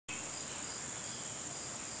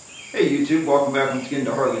Hey YouTube, welcome back once again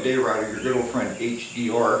to Harley Day Rider, your good old friend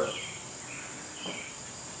HDR.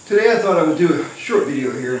 Today I thought I would do a short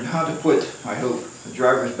video here on how to put, I hope, a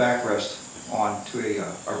driver's backrest onto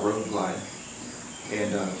a road glide.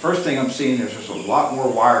 And the first thing I'm seeing is there's a lot more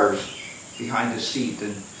wires behind the seat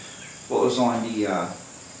than what was on the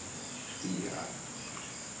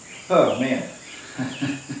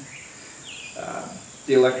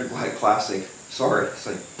Electric Glide Classic. Sorry, it's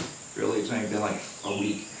only been like a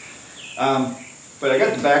week. But I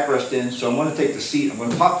got the backrest in, so I'm going to take the seat. I'm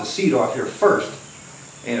going to pop the seat off here first.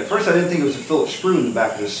 And at first I didn't think it was a Phillips screw in the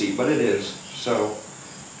back of the seat, but it is. So,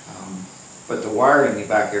 but the wiring in the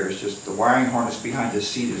back there is just, the wiring harness behind this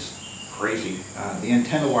seat is crazy. The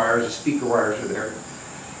antenna wires, the speaker wires are there.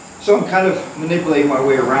 So I'm kind of manipulating my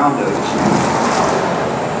way around those.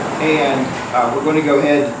 And we're going to go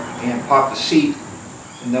ahead and pop the seat,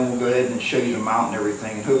 and then we'll go ahead and show you the mount and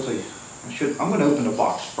everything. And hopefully, I'm going to open the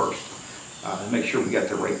box first to make sure we got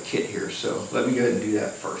the right kit here. So let me go ahead and do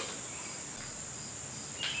that first.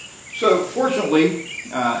 So fortunately,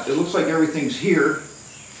 it looks like everything's here.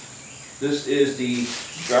 This is the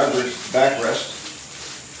driver's backrest,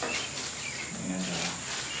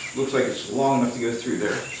 and looks like it's long enough to go through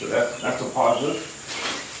there. So that's a positive.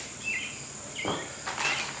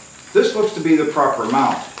 This looks to be the proper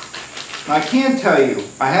mount. Now I can tell you,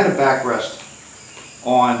 I had a backrest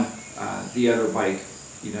on the other bike,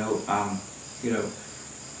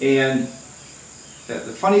 and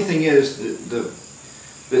the funny thing is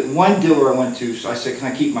that one dealer I went to, so I said, "Can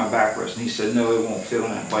I keep my backrest?" And he said, "No, it won't fit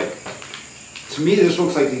on that bike." To me, this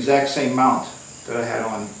looks like the exact same mount that I had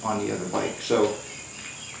on the other bike. So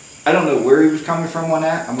I don't know where he was coming from on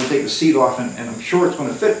that. I'm going to take the seat off, and I'm sure it's going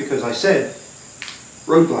to fit because I said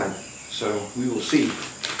road glide. So we will see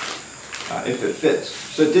if it fits.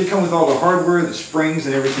 So it did come with all the hardware, the springs,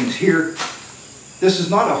 and everything's here. This is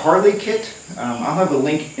not a Harley kit. I'll have a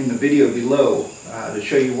link in the video below to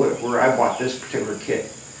show you where I bought this particular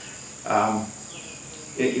kit.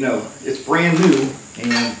 It's brand new,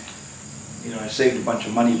 and I saved a bunch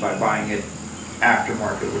of money by buying it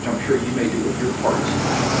aftermarket, which I'm sure you may do with your parts.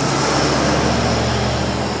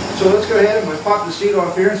 So let's go ahead and we'll pop the seat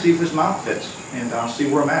off here and see if this mount fits, and I'll see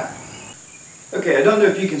where I'm at. Okay, I don't know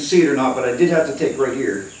if you can see it or not, but I did have to take right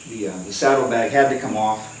here, the saddlebag had to come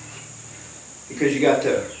off because you got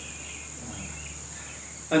to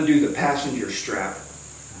undo the passenger strap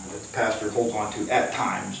that the passenger holds on to at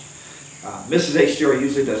times. Mrs. HDR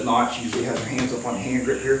usually does not. She usually has her hands up on the hand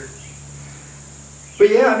grip here. But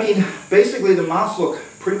yeah, I mean, basically the mounts look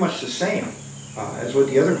pretty much the same as what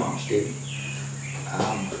the other mounts did.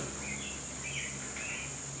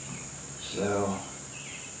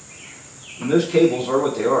 And those cables are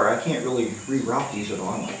what they are. I can't really reroute these at all,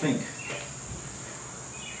 I don't think.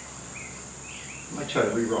 I might try to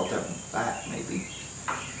reroute that one back, maybe.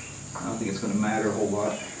 I don't think it's going to matter a whole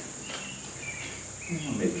lot.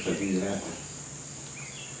 Maybe if I do that,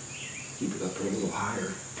 keep it up there a little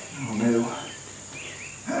higher. I don't know.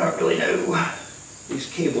 I don't really know. These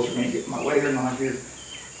cables are going to get in my way or not here.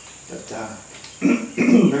 But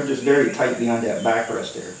they're just very tight behind that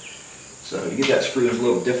backrest there. So to get that screw is a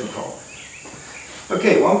little difficult.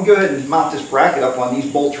 Okay, well I'm going to go ahead and mount this bracket up on these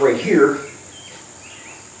bolts right here.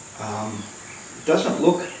 It doesn't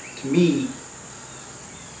look to me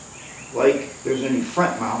like there's any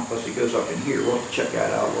front mount, plus it goes up in here. We'll have to check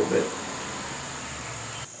that out a little bit.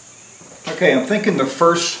 Okay, I'm thinking the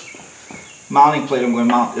first mounting plate I'm going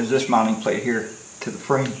to mount is this mounting plate here to the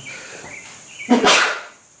frame.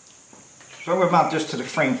 So I'm going to mount this to the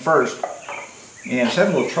frame first, and it's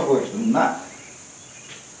having a little trouble with the nut.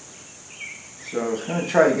 So I was going to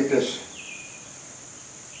try to get this.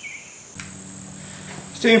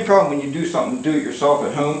 Same problem when you do something do it yourself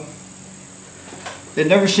at home. It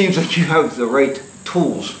never seems like you have the right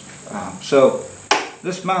tools. So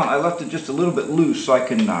this mount, I left it just a little bit loose so I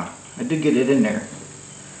can, I did get it in there.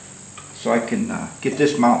 So I can get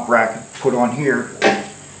this mount bracket put on here.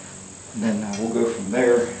 And then we'll go from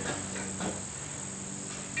there.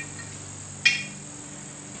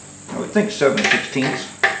 I would think 7/16.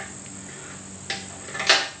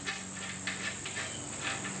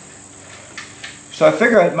 So I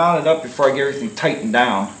figure I'd mount it up before I get everything tightened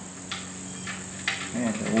down.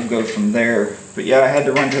 And we'll go from there. But yeah, I had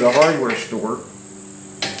to run to the hardware store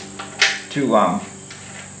to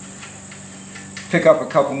pick up a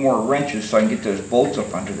couple more wrenches so I can get those bolts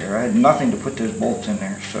up under there. I had nothing to put those bolts in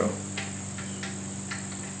there, so.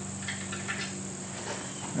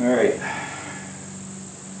 Alright.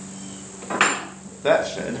 That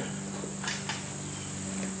said,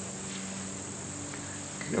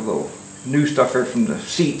 get a little new stuff here from the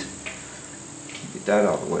seat. Get that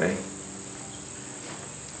out of the way.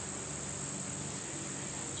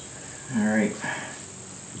 Alright.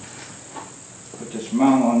 Put this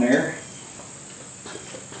mount on there.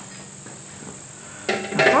 I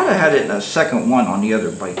thought I had it in a second one on the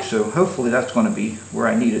other bike, so hopefully that's going to be where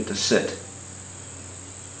I need it to sit.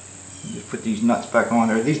 Just put these nuts back on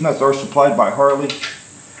there. These nuts are supplied by Harley.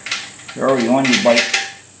 They're already on your bike.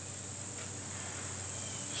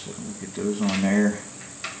 So we'll get those on there.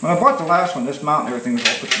 When I bought the last one, this mount and everything was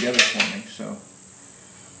all put together for me, so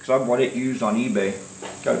because I bought it used on eBay.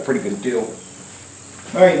 Got a pretty good deal.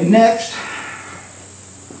 Alright, next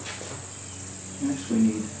we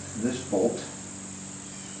need this bolt.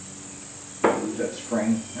 Lose that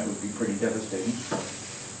spring, that would be pretty devastating.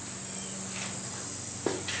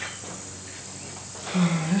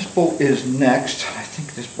 This bolt is next. I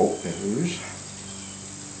think this bolt goes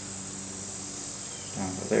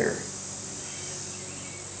down to there.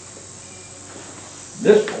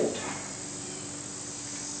 This bolt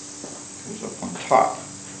goes up on top.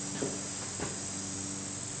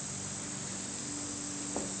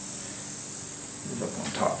 Goes up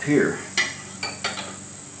on top here.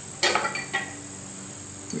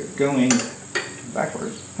 We're going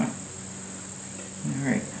backwards. Huh.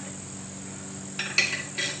 Alright.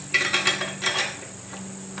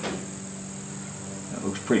 That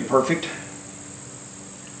looks pretty perfect.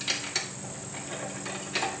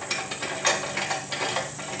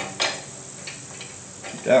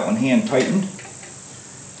 Get that one hand tightened.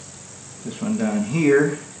 This one down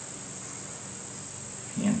here,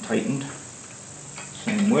 hand tightened.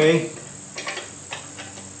 Same way.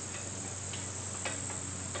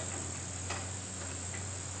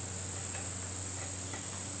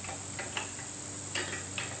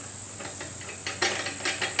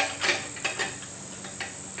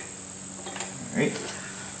 Alright,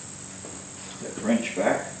 get the wrench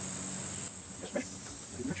back.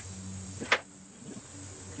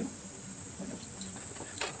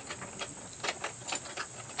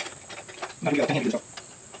 Now you got to hand this up.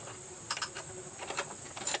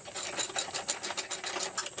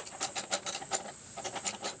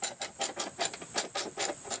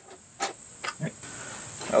 Alright,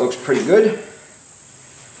 that looks pretty good.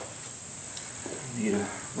 Need a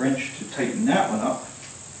wrench to tighten that one up.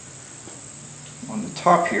 On the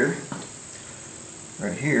top here,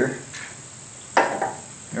 right here,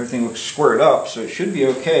 everything looks squared up, so it should be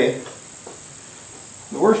okay.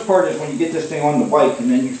 The worst part is when you get this thing on the bike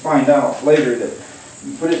and then you find out later that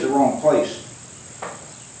you put it in the wrong place.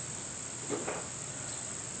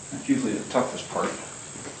 That's usually the toughest part.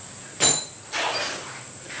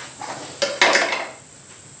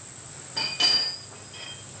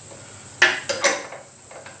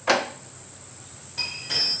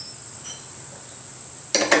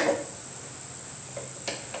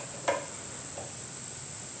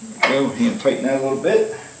 There we go, hand tighten that a little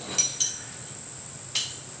bit.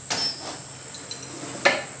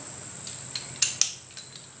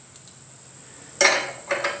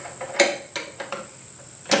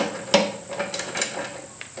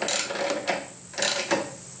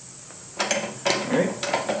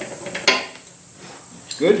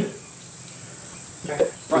 Good.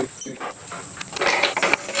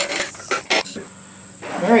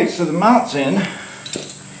 Alright, so the mount's in.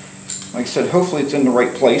 Like I said, hopefully it's in the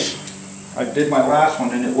right place. I did my last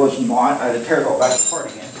one and it was not. I had to tear it all back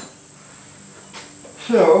apart again.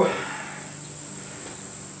 So,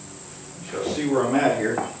 shall see where I'm at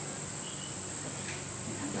here. And,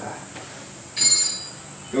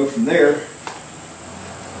 go from there.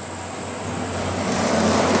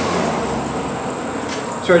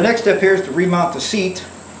 So our next step here is to remount the seat.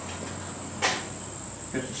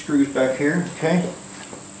 Got the screws back here, okay.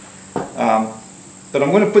 But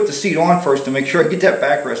I'm going to put the seat on first to make sure I get that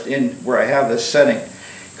backrest in where I have this setting.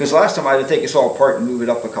 Because last time I had to take this all apart and move it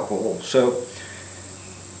up a couple of holes. So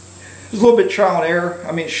there's a little bit of trial and error.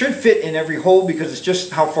 I mean, it should fit in every hole because it's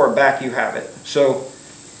just how far back you have it. So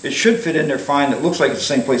it should fit in there fine. It looks like it's the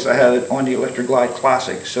same place I had it on the Electric Glide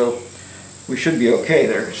Classic. So we should be okay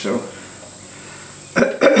there. So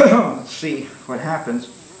let's see what happens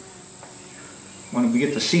when we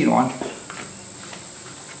get the seat on.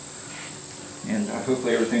 And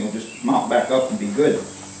hopefully everything will just mount back up and be good.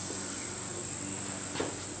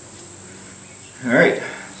 Alright,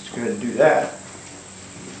 let's go ahead and do that.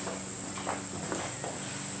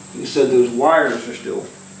 You said those wires are still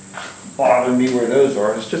bothering me where those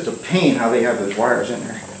are. It's just a pain how they have those wires in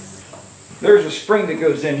there. There's a spring that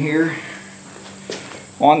goes in here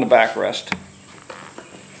on the backrest.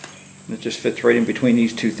 It just fits right in between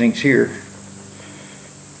these two things here.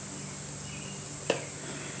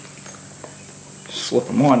 Slip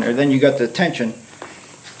them on there. Then you got the tension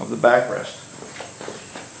of the backrest.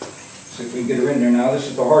 See if we can get her in there now. This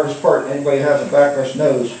is the hardest part. Anybody who has a backrest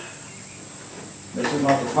knows. This is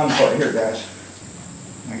not the fun part here, guys.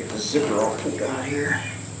 I get the zipper all pulled out here.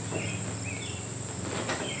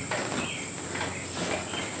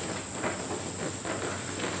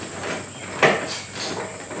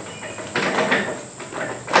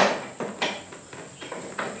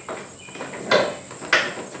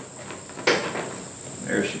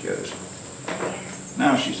 There she goes.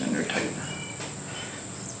 Now she's in there tight.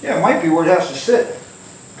 Yeah, it might be where it has to sit.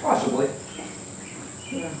 Possibly.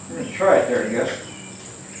 Yeah, we're going to try it there, I guess.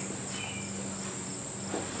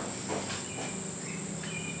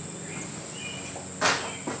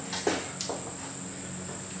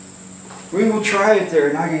 We will try it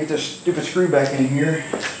there. Now I can get this stupid screw back in here.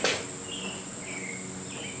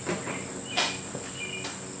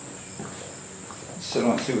 Sit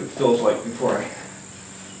on and see what it feels like before I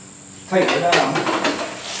tighten it down.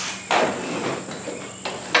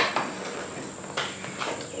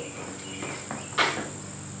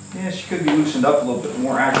 Yeah, she could be loosened up a little bit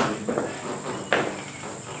more actually,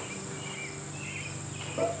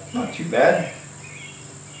 but not too bad.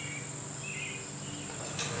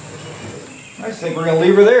 I think we're going to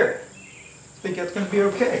leave her there. I think that's going to be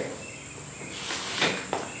okay.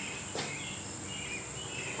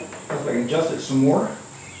 If I can adjust it some more.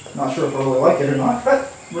 Not sure if I really like it or not,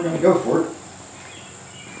 but we're going to go for it.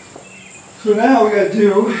 So now we got to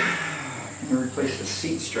do, I'm going to replace the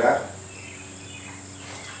seat strap.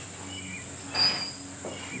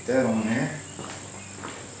 Put that on there.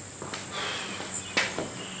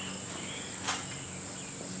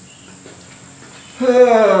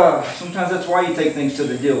 Sometimes that's why you take things to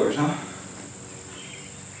the dealers, huh?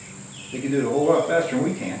 They can do it a whole lot faster than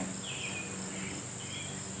we can.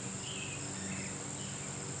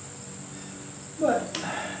 But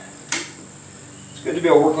it's good to be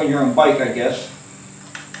able to work on your own bike, I guess.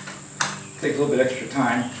 Takes a little bit extra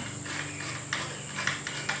time.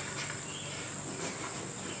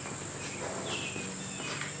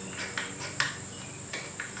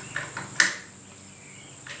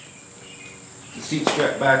 Seat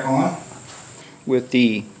strap back on with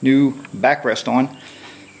the new backrest on.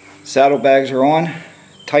 Saddlebags are on,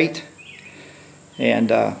 tight,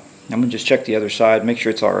 and I'm going to just check the other side, make sure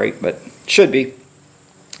it's alright, but it should be.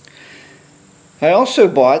 I also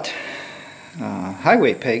bought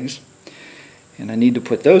highway pegs, and I need to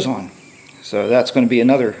put those on. So that's going to be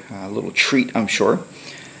another little treat, I'm sure.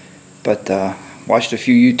 But watched a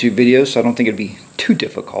few YouTube videos, so I don't think it'd be too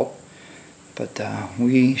difficult. But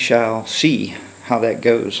we shall see how that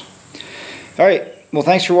goes. Alright, well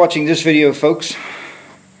thanks for watching this video, folks.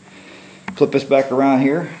 Flip us back around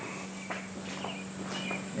here.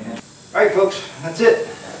 Alright folks, that's it.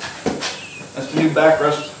 That's the new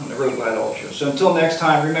backrest on the Road Glide Ultra. So until next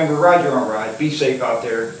time, remember, ride your own ride, be safe out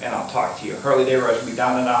there, and I'll talk to you. Harley Day Rides will be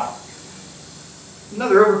down and out.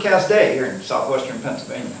 Another overcast day here in southwestern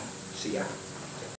Pennsylvania. See ya.